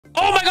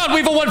Oh my God, we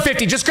have a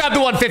 150. Just grab the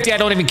 150. I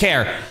don't even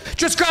care.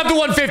 Just grab the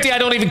 150. I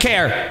don't even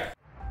care.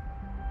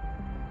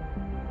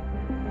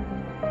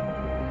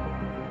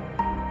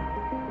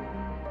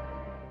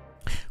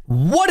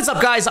 What is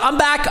up, guys? I'm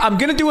back. I'm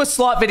gonna do a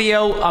slot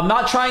video. I'm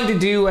not trying to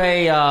do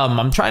a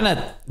I'm trying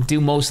to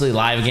do mostly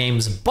live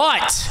games,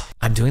 but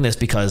I'm doing this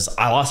because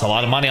I lost a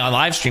lot of money on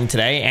live stream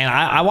today and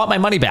I want my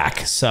money back.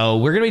 So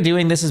we're gonna be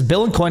doing this. Is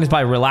Bill and Coins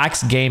by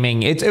Relax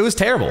Gaming. It was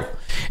terrible.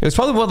 It was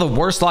probably one of the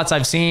worst slots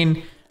I've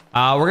seen.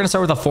 We're gonna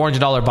start with a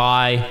 $400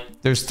 buy.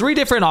 There's 3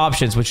 different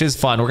options, which is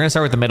fun. We're gonna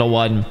start with the middle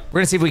one.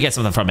 We're gonna see if we get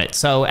something from it.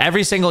 So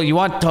every single, you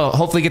want to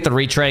hopefully get the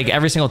retrig.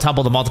 Every single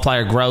tumble, the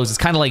multiplier grows. It's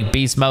kind of like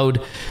beast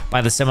mode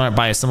by a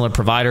similar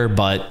provider,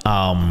 but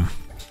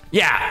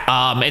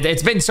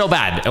it's been so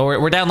bad.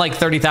 We're down like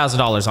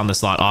 $30,000 on this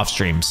slot off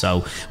stream.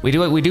 So we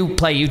do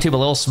play YouTube a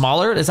little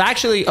smaller. It's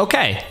actually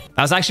okay.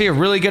 That was actually a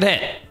really good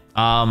hit.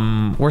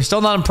 We're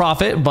still not in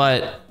profit,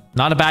 but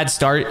not a bad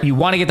start. You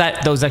want to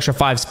get those extra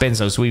 5 spins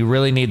though, so we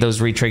really need those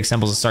retrig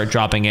symbols to start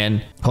dropping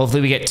in.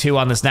 Hopefully we get 2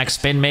 on this next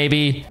spin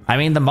maybe. I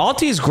mean, the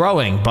multi is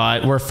growing,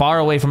 but we're far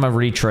away from a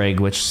retrig,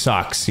 which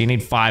sucks. You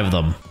need 5 of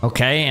them.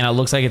 Okay, and it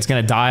looks like it's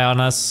gonna die on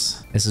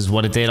us. This is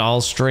what it did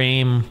all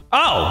stream.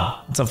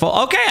 Oh, it's a full,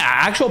 okay,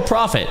 actual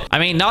profit. I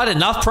mean, not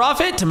enough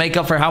profit to make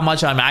up for how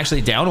much I'm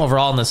actually down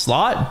overall in the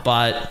slot,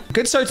 but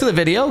good start to the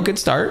video, good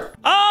start.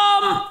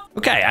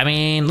 Okay, I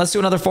mean, let's do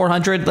another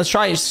 400. Let's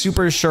try a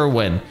super sure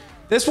win.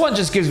 This one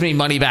just gives me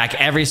money back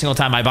every single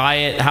time I buy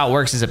it. How it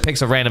works is it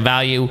picks a random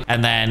value,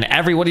 and then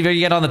whatever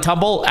you get on the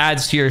tumble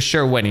adds to your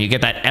sure win, and you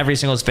get that every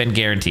single spin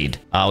guaranteed.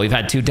 We've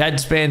had 2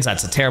 dead spins.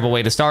 That's a terrible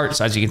way to start.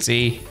 So as you can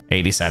see,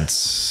 80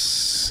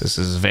 cents. This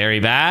is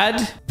very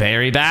bad.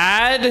 Very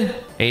bad.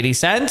 80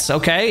 cents.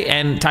 Okay.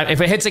 And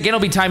if it hits again, it'll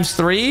be times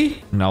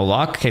 3. No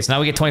luck. Okay. So now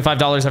we get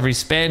 $25 every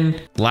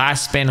spin.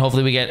 Last spin.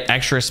 Hopefully we get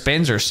extra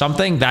spins or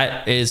something.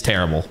 That is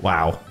terrible.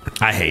 Wow.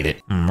 I hate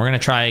it. We're going to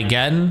try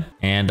again.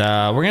 And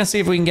we're going to see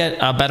if we can get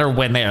a better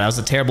win there. That was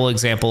a terrible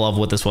example of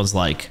what this one's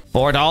like.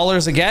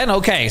 $4 again.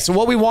 Okay. So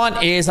what we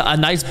want is a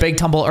nice big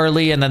tumble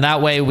early. And then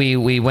that way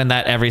we win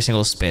that every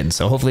single spin.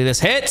 So hopefully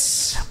this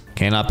hits.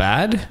 Okay, not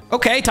bad.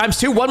 Okay, times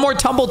 2. One more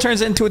tumble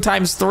turns into a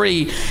times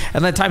 3,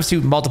 and then times 2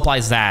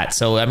 multiplies that.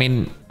 So, I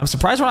mean, I'm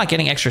surprised we're not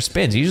getting extra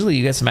spins. Usually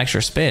you get some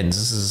extra spins.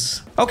 This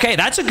is... Okay,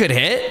 that's a good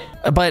hit,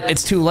 but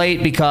it's too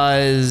late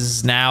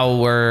because now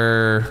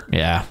we're...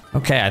 Yeah.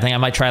 Okay, I think I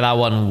might try that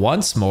one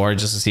once more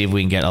just to see if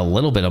we can get a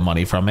little bit of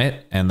money from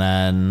it. And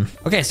then...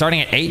 Okay, starting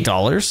at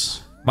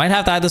 $8. Might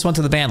have to add this one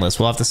to the ban list.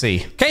 We'll have to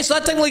see. Okay, so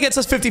that technically gets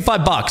us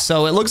 55 bucks.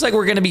 So it looks like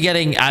we're going to be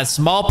getting a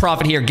small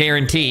profit here,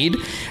 guaranteed.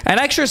 An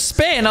extra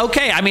spin.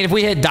 Okay, I mean, if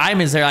we hit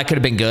diamonds there, that could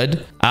have been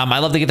good. I'd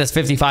love to get this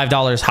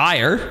 $55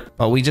 higher,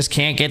 but we just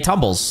can't get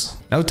tumbles.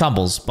 No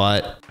tumbles,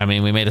 but I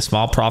mean, we made a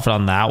small profit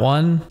on that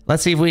one.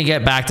 Let's see if we can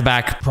get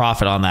back-to-back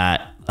profit on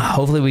that.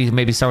 Hopefully we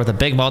maybe start with a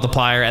big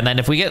multiplier, and then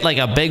if we get like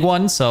a big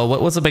one, so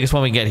what's the biggest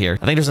one we get here?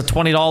 I think there's a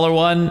 $20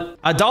 one.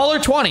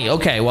 $1.20.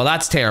 Okay, well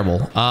that's terrible.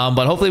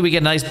 But hopefully we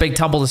get a nice big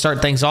tumble to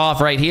start things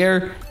off right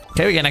here.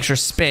 Okay, we get an extra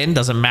spin.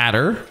 Doesn't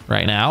matter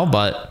right now,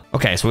 but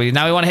okay. So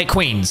now we want to hit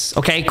queens.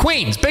 Okay,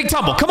 queens, big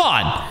tumble. Come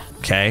on.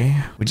 Okay,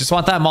 we just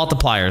want that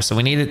multiplier, so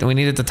we need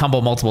it to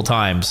tumble multiple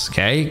times.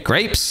 Okay,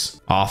 grapes,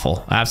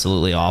 awful,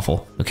 absolutely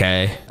awful.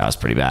 Okay, that was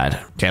pretty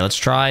bad. Okay, let's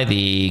try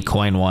the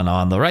coin one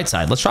on the right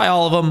side. Let's try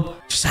all of them.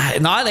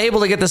 Just not able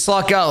to get the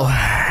slot go.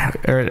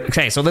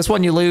 Okay, so this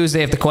one you lose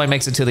if the coin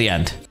makes it to the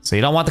end. So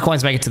you don't want the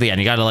coins to make it to the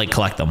end. You got to like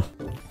collect them.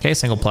 Okay,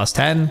 single plus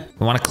 10.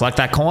 We want to collect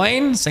that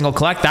coin. Single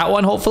collect that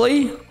one,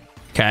 hopefully.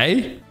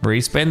 Okay,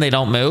 respin, they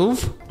don't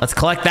move. Let's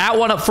collect that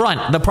one up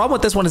front. The problem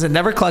with this one is it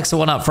never collects the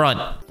one up front.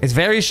 It's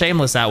very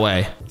shameless that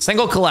way.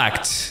 Single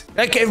collect.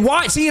 Okay,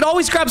 why? See, it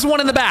always grabs the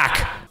one in the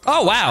back.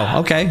 Oh,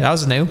 wow. Okay, that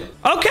was new.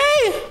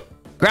 Okay.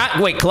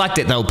 Wait, collect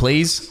it though,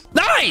 please.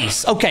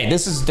 Nice. Okay,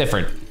 this is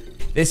different.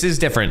 This is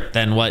different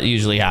than what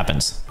usually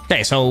happens.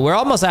 Okay, so we're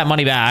almost at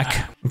money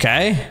back.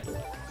 Okay.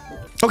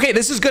 Okay,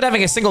 this is good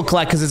having a single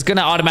collect because it's going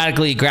to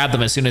automatically grab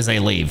them as soon as they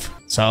leave.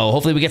 So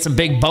hopefully we get some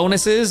big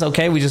bonuses.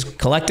 Okay, we just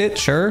collect it.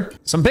 Sure.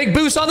 Some big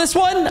boost on this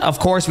one. Of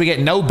course, we get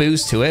no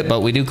boost to it,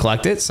 but we do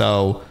collect it.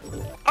 So,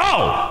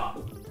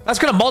 oh, that's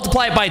going to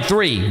multiply it by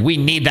 3. We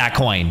need that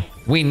coin.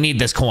 We need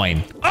this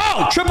coin.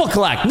 Oh, triple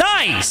collect.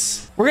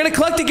 Nice. We're going to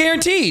collect it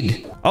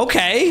guaranteed.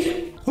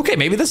 Okay. Okay,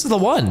 maybe this is the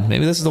one.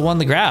 Maybe this is the one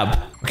to grab.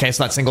 Okay,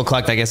 so that single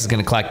collect, I guess, is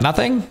going to collect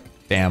nothing.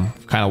 Damn,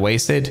 kind of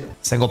wasted.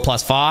 Single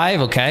plus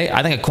 5. Okay,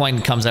 I think a coin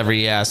comes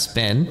every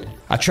spin.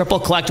 A triple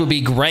collect would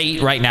be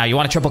great right now. You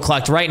want a triple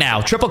collect right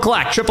now. Triple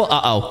collect, triple.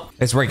 Uh-oh.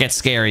 This is where it gets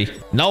scary.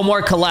 No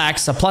more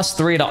collects. A plus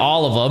 3 to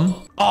all of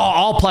them. Oh,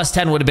 all plus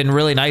 10 would have been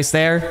really nice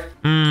there.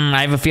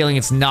 I have a feeling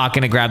it's not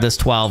going to grab this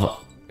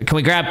 12. Can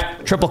we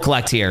grab triple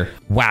collect here?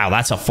 Wow,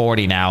 that's a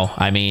 40 now.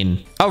 I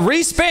mean, a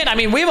respin. I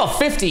mean, we have a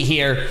 50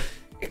 here.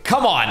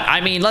 Come on.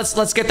 I mean,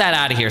 let's get that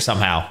out of here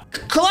somehow.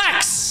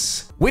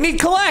 Collects. We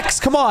need collects.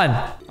 Come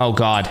on. Oh,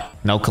 God.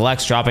 No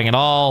collects dropping at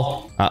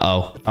all.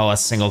 Uh-oh. Oh, a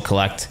single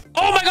collect.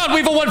 Oh, my God.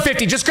 We have a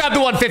 150. Just grab the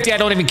 150. I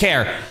don't even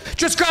care.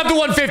 Just grab the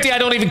 150. I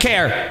don't even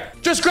care.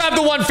 Just grab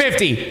the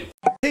 150.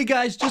 Hey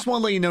guys, just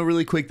want to let you know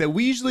really quick that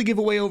we usually give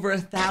away over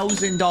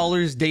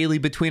 $1,000 daily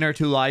between our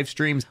two live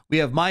streams. We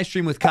have my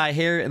stream with Kai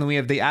Hair, and then we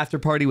have the after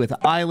party with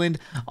Island.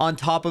 On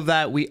top of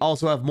that, we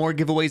also have more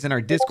giveaways in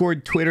our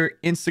Discord, Twitter,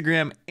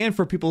 Instagram, and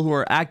for people who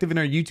are active in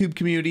our YouTube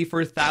community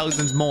for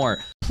thousands more.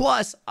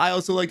 Plus, I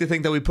also like to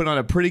think that we put on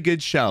a pretty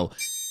good show.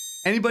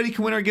 Anybody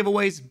can win our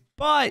giveaways,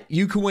 but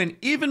you can win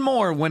even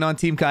more when on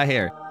Team Kai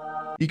Hair.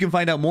 You can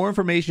find out more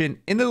information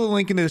in the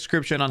link in the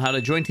description on how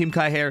to join Team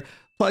Kai Hair.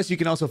 Plus, you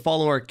can also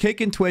follow our Kick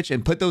and Twitch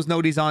and put those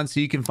noties on so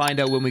you can find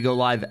out when we go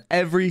live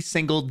every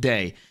single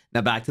day.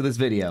 Now back to this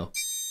video.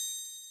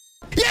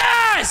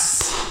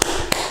 Yes!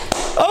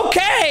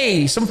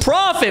 Okay, some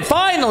profit,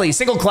 finally.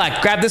 Single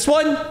collect, grab this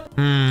one.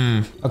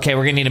 Okay,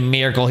 we're gonna need a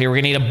miracle here. We're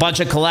gonna need a bunch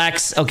of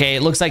collects. Okay,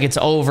 it looks like it's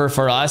over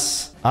for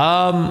us.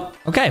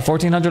 Okay,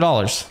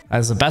 $1,400.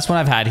 That's the best one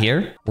I've had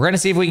here. We're gonna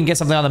see if we can get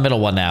something on the middle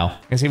one now.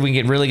 We're gonna see if we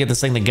can really get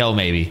this thing to go,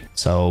 maybe.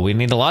 So we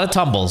need a lot of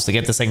tumbles to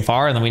get this thing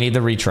far, and then we need the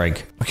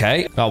retrig.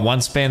 Okay, got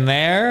one spin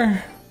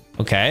there.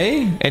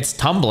 Okay, it's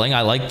tumbling.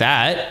 I like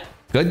that.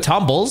 Good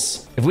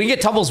tumbles. If we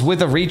get tumbles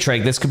with a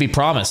retrig, this could be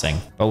promising.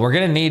 But we're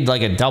gonna need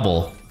like a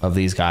double of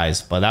these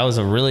guys. But that was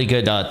a really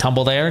good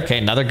tumble there. Okay,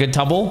 another good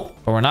tumble.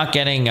 But we're not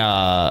getting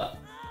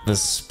the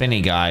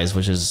spinny guys,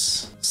 which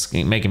is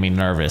making me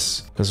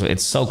nervous because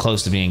it's so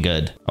close to being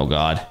good. Oh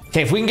God.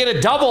 Okay, if we can get a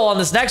double on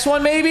this next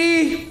one,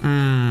 maybe.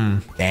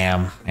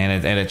 Damn,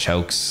 and it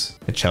chokes.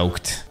 It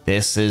choked.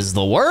 This is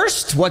the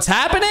worst. What's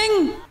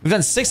happening? We've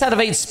done 6 out of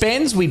 8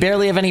 spins. We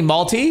barely have any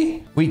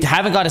multi. We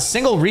haven't got a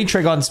single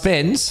retrig on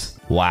spins.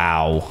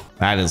 Wow,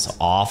 that is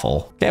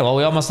awful. Okay, well,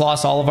 we almost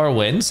lost all of our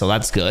wins, so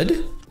that's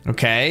good.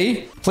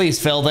 Okay,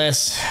 please fill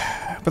this.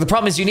 But the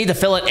problem is you need to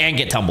fill it and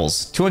get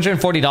tumbles.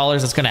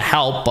 $240, that's gonna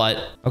help, but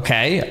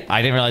okay.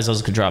 I didn't realize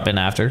those could drop in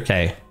after.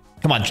 Okay,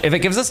 come on. If it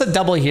gives us a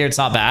double here, it's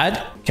not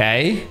bad.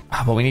 Okay,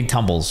 but we need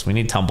tumbles. We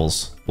need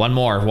tumbles. One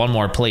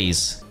more,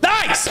 please.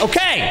 Nice,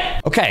 okay.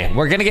 Okay,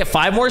 we're gonna get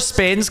 5 more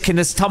spins. Can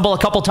this tumble a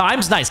couple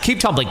times? Nice, keep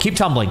tumbling, keep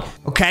tumbling.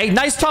 Okay,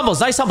 nice tumbles,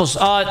 nice tumbles.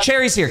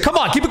 Cherries here, come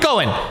on, keep it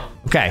going.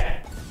 Okay.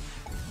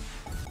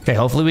 Okay,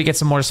 hopefully we get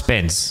some more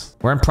spins.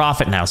 We're in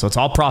profit now, so it's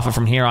all profit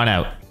from here on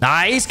out.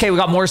 Nice. Okay, we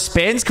got more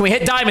spins. Can we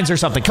hit diamonds or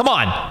something? Come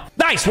on.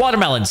 Nice,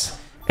 watermelons.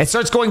 It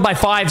starts going by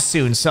 5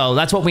 soon, so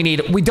that's what we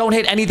need. We don't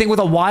hit anything with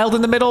a wild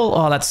in the middle.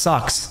 Oh, that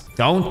sucks.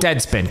 Don't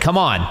dead spin. Come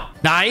on.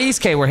 Nice.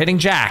 Okay, we're hitting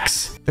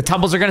jacks. The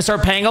tumbles are going to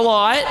start paying a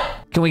lot.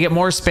 Can we get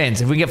more spins?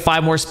 If we get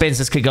 5 more spins,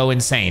 this could go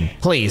insane.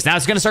 Please. Now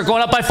it's going to start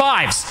going up by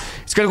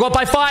 5s. It's going to go up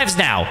by 5s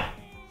now.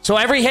 So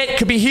every hit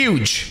could be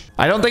huge.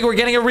 I don't think we're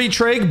getting a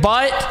retrig,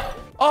 but...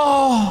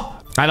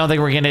 Oh, I don't think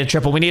we're getting a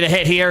triple. We need a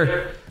hit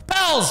here.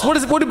 Bells.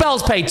 What do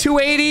bells pay?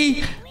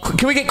 280.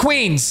 Can we get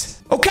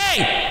queens?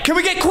 Okay. Can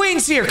we get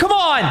queens here? Come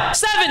on.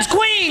 7s,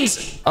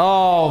 queens.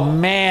 Oh,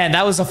 man.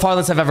 That was the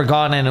farthest I've ever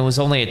gone, and it was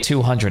only at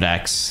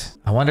 200x.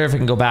 I wonder if we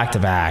can go back to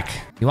back.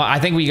 I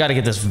think we got to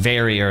get this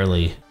very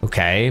early.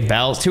 Okay.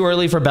 Bells. Too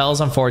early for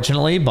bells,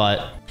 unfortunately,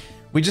 but...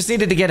 We just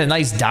needed to get a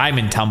nice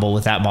diamond tumble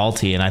with that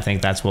multi, and I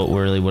think that's what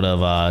really would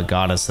have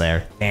got us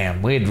there.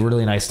 Damn, we had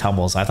really nice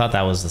tumbles. I thought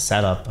that was the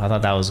setup. I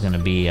thought that was going to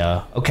be,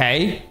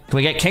 okay. Can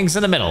we get kings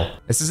in the middle?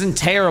 This isn't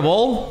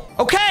terrible.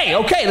 Okay,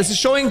 okay, this is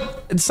showing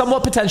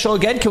somewhat potential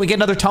again. Can we get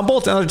another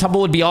tumble? Another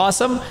tumble would be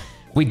awesome.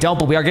 We don't,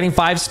 but we are getting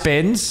 5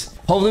 spins.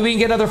 Hopefully we can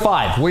get another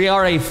 5. We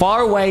are a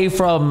far way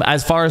from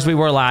as far as we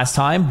were last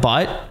time,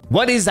 but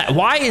what is that?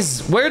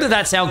 Where did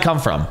that sound come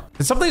from?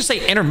 Did something just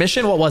say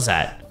intermission? What was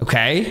that?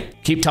 Okay,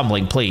 keep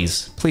tumbling,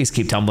 please. Please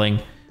keep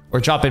tumbling. We're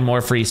dropping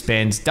more free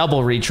spins.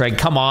 Double retrig.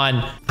 Come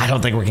on. I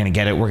don't think we're going to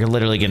get it. We're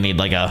literally going to need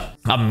like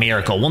a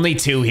miracle. We'll need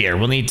 2 here.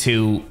 We'll need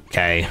 2.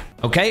 Okay.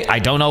 Okay. I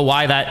don't know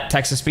why that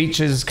text to speech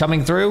is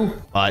coming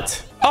through,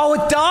 but... Oh,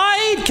 it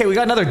died. Okay, we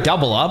got another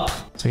double up.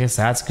 So I guess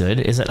that's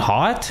good. Is it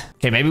hot?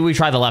 Okay, maybe we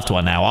try the left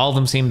one now. All of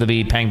them seem to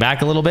be paying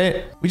back a little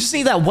bit. We just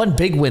need that one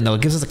big win, though.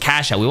 It gives us a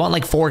cash out. We want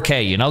like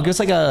 4K, you know? Give us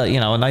like a,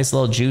 a nice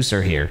little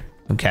juicer here.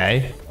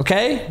 Okay.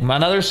 Okay.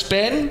 Another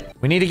spin.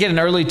 We need to get an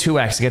early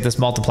 2x to get this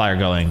multiplier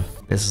going.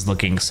 This is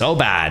looking so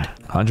bad.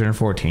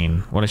 114.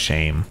 What a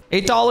shame.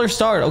 $8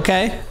 start.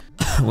 Okay.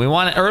 We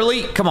want it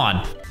early. Come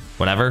on.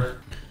 Whatever.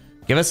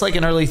 Give us like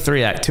an early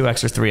 3x,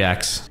 2x or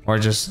 3x, or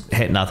just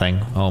hit nothing.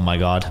 Oh my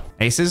God.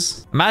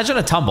 Aces. Imagine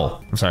a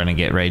tumble. I'm starting to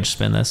get rage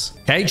spin this.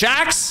 Okay.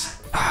 Jacks.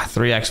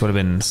 3x would have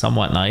been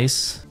somewhat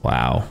nice.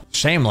 Wow.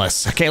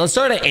 Shameless. Okay, let's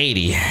start at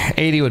 80.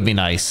 80 would be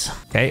nice.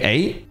 Okay,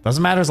 8.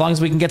 Doesn't matter as long as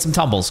we can get some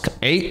tumbles.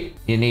 8.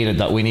 We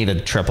need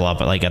a triple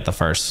up at the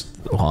first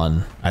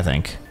one, I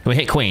think. Can we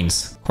hit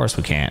queens? Of course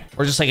we can't.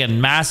 Or just like a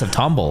massive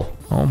tumble.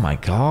 Oh my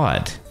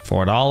God.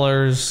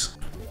 $4.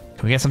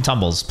 Can we get some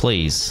tumbles,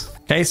 please?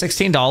 Okay,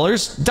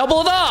 $16.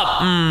 Double it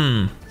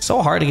up. So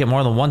hard to get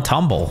more than 1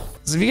 tumble.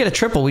 Because if you get a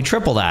triple, we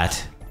triple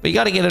that. But you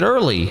got to get it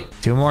early.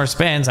 2 more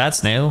spins.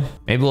 That's new.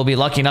 Maybe we'll be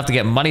lucky enough to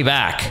get money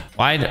back.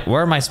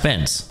 Where are my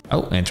spins?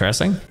 Oh,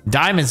 interesting.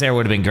 Diamonds there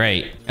would have been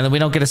great. And then we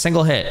don't get a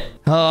single hit.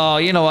 Oh,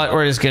 you know what?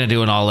 We're just going to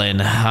do an all in.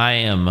 I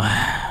am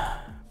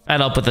fed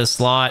up with this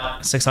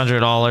slot.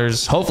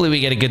 $600. Hopefully we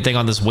get a good thing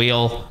on this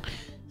wheel.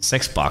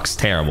 $6.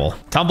 Terrible.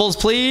 Tumbles,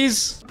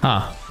 please.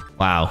 Huh.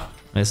 Wow.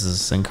 This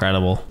is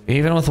incredible.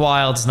 Even with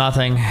wilds,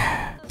 nothing.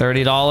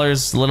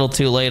 $30. A little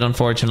too late,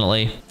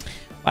 unfortunately.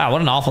 Wow,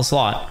 what an awful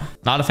slot.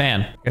 Not a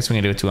fan. Guess we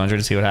can do a 200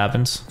 to see what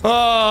happens.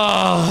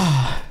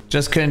 Oh,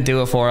 just couldn't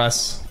do it for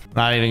us.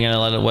 Not even gonna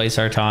let it waste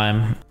our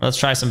time. Let's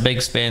try some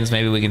big spins.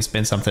 Maybe we can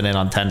spin something in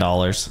on $10.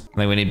 I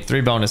think we need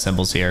 3 bonus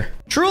symbols here.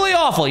 Truly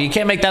awful. You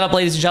can't make that up,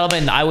 ladies and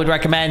gentlemen. I would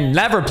recommend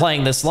never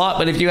playing this slot,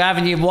 but if you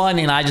haven't, you've won,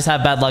 and I just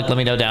have bad luck, let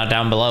me know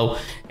down below.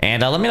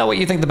 And let me know what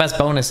you think the best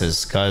bonus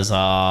is, because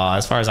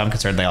as far as I'm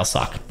concerned, they all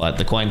suck. But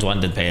the coins one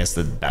did pay us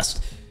the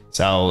best.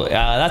 So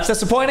that's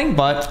disappointing,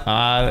 but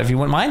if you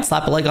wouldn't mind,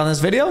 slap a like on this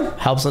video.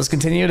 Helps us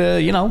continue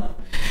to,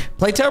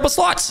 play terrible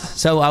slots.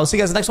 So I will see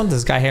you guys in the next one. This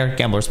is Guy here.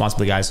 Gamble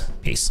responsibly, guys.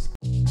 Peace.